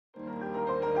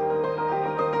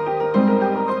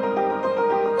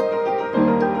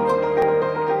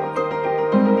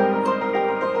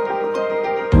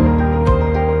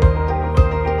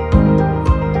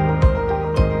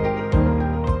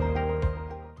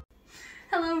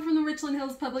Richland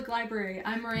Hills Public Library.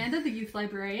 I'm Miranda, the youth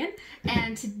librarian,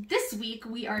 and this week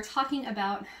we are talking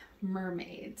about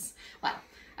mermaids. Well,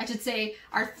 I should say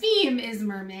our theme is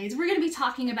mermaids. We're going to be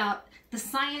talking about the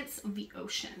science of the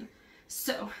ocean.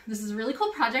 So this is a really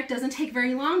cool project, doesn't take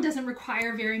very long, doesn't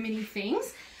require very many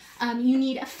things. You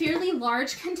need a fairly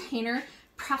large container,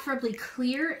 preferably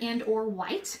clear and or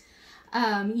white.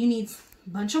 You need a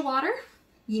bunch of water.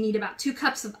 You need about 2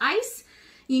 cups of ice.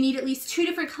 You need at least 2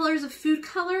 different colors of food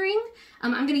coloring.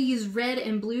 I'm going to use red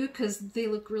and blue because they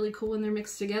look really cool when they're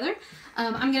mixed together.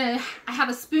 I have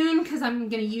a spoon because I'm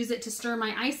going to use it to stir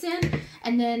my ice in.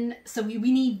 And then, so we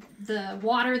need the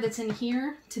water that's in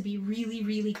here to be really,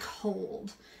 really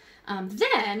cold.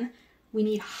 Then we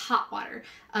need hot water.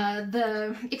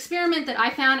 The experiment that I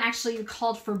found actually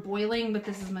called for boiling, but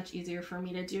this is much easier for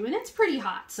me to do. And it's pretty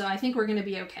hot, so I think we're going to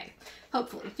be okay.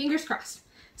 Hopefully, fingers crossed.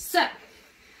 So,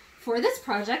 for this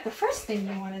project, the first thing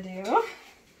you want to do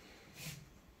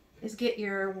is get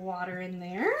your water in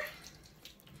there.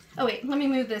 Oh wait, let me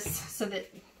move this so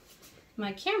that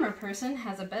my camera person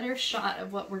has a better shot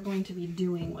of what we're going to be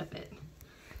doing with it.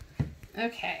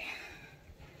 Okay.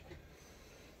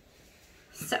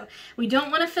 So, we don't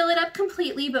want to fill it up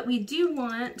completely, but we do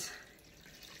want,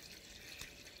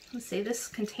 let's say this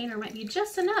container might be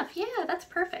just enough. Yeah, that's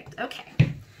perfect. Okay.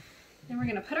 Then we're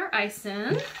going to put our ice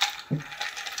in.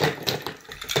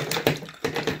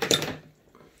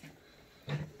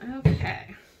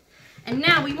 Okay, and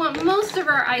now we want most of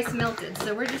our ice melted,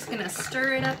 so we're just gonna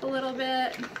stir it up a little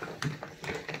bit.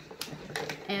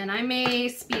 And I may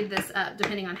speed this up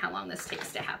depending on how long this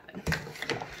takes to happen.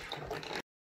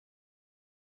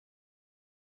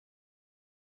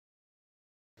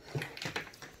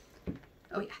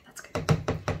 Oh yeah, that's good.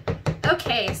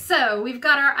 Okay, so we've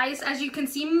got our ice, as you can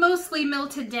see, mostly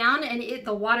melted down, and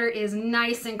the water is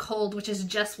nice and cold, which is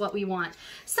just what we want.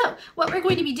 So what we're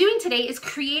going to be doing today is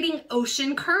creating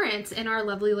ocean currents in our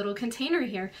lovely little container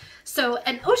here. So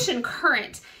an ocean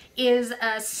current is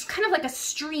kind of like a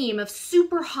stream of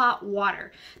super hot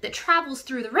water that travels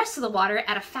through the rest of the water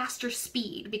at a faster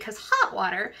speed, because hot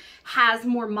water has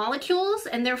more molecules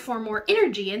and therefore more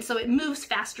energy, and so it moves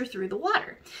faster through the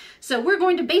water. So we're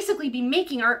going to basically be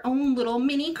making our own little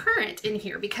mini current in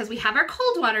here because we have our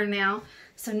cold water now.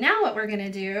 So now what we're going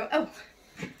to do, oh,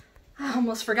 I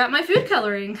almost forgot my food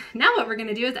coloring. Now what we're going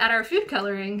to do is add our food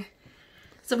coloring.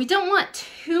 So we don't want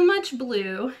too much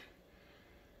blue,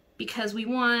 because we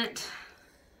want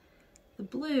the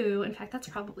blue, in fact, that's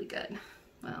probably good.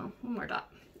 Well, one more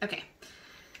dot. Okay.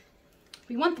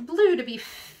 We want the blue to be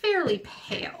fairly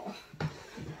pale.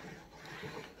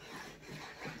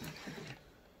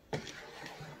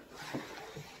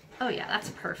 Oh yeah, that's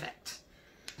perfect.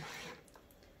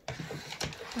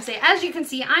 So as you can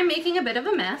see, I'm making a bit of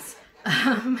a mess.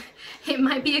 It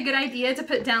might be a good idea to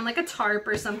put down like a tarp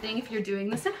or something if you're doing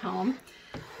this at home.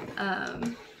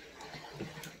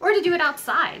 Or to do it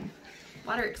outside.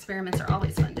 Water experiments are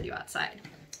always fun to do outside.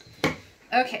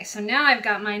 Okay, so now I've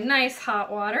got my nice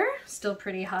hot water, still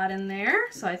pretty hot in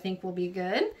there, so I think we'll be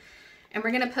good. And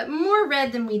we're gonna put more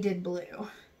red than we did blue.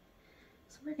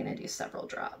 So we're gonna do several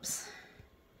drops.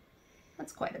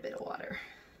 That's quite a bit of water.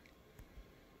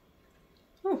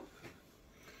 Oh,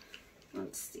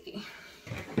 let's see.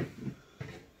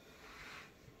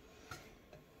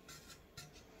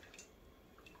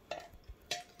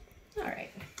 All right.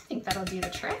 I think that'll do the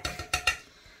trick.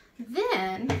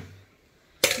 Then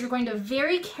you're going to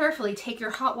very carefully take your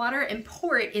hot water and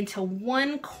pour it into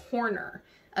one corner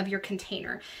of your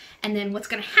container. And then what's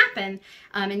going to happen,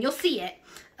 and you'll see it,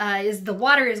 is the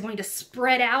water is going to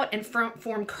spread out and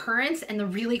form currents. And the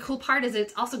really cool part is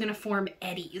it's also going to form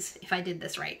eddies, if I did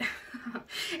this right.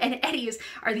 And eddies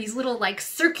are these little like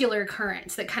circular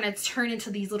currents that kind of turn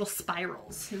into these little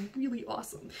spirals. They're really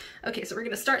awesome. Okay, so we're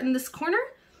going to start in this corner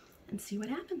and see what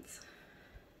happens.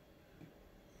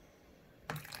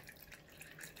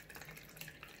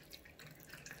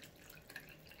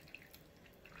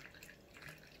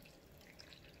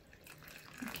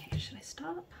 Okay, should I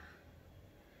stop?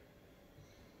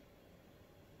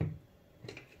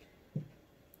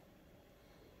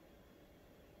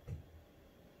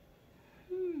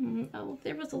 Oh,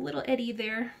 there was a little eddy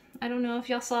there. I don't know if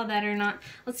y'all saw that or not.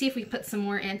 Let's see if we put some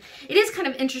more in. It is kind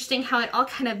of interesting how it all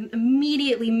kind of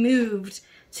immediately moved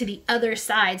to the other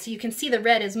side. So you can see the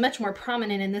red is much more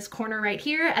prominent in this corner right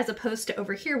here as opposed to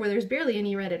over here where there's barely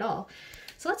any red at all.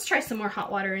 So let's try some more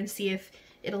hot water and see if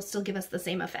it'll still give us the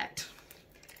same effect.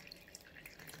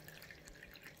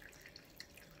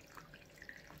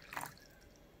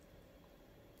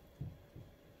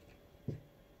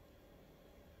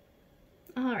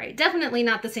 All right, definitely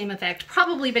not the same effect.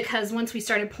 Probably because once we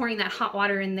started pouring that hot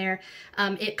water in there,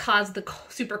 it caused the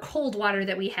super cold water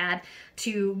that we had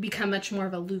to become much more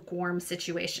of a lukewarm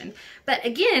situation. But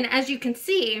again, as you can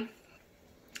see,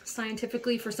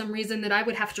 scientifically, for some reason that I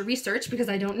would have to research because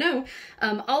I don't know,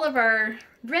 all of our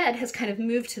red has kind of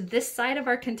moved to this side of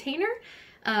our container.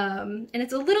 And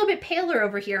it's a little bit paler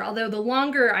over here, although the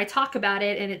longer I talk about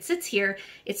it and it sits here,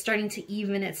 it's starting to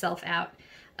even itself out.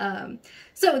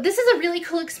 So this is a really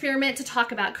cool experiment to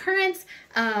talk about currents.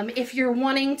 If you're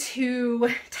wanting to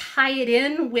tie it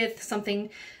in with something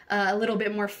a little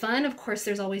bit more fun, of course,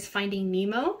 there's always Finding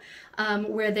Nemo,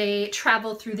 where they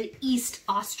travel through the East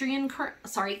Australian current.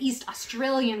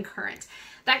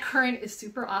 That current is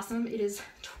super awesome. It is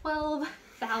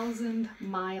 12,000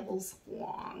 miles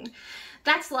long.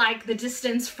 That's like the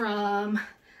distance from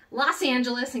Los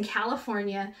Angeles in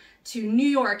California to New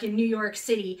York in New York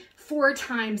City 4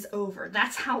 times over.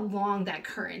 That's how long that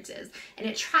current is. And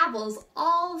it travels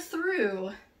all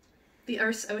through the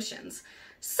Earth's oceans.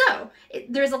 So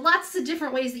there's lots of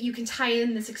different ways that you can tie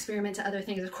in this experiment to other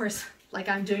things. Of course, like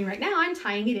I'm doing right now, I'm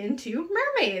tying it into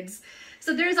mermaids.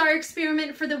 So there's our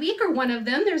experiment for the week, or one of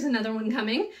them. There's another one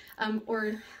coming,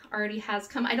 or already has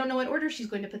come. I don't know what order she's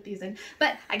going to put these in,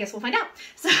 but I guess we'll find out.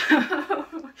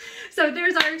 So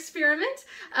there's our experiment.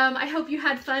 I hope you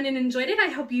had fun and enjoyed it. I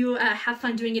hope you have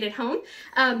fun doing it at home.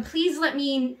 Please let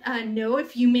me know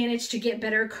if you managed to get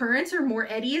better currents or more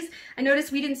eddies. I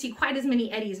noticed we didn't see quite as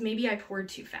many eddies. Maybe I poured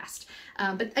too fast.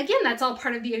 But again, that's all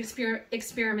part of the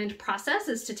experiment process,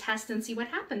 is to test and see what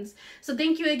happens. So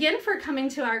thank you again for coming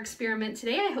to our experiment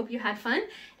today. I hope you had fun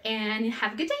and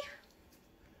have a good day.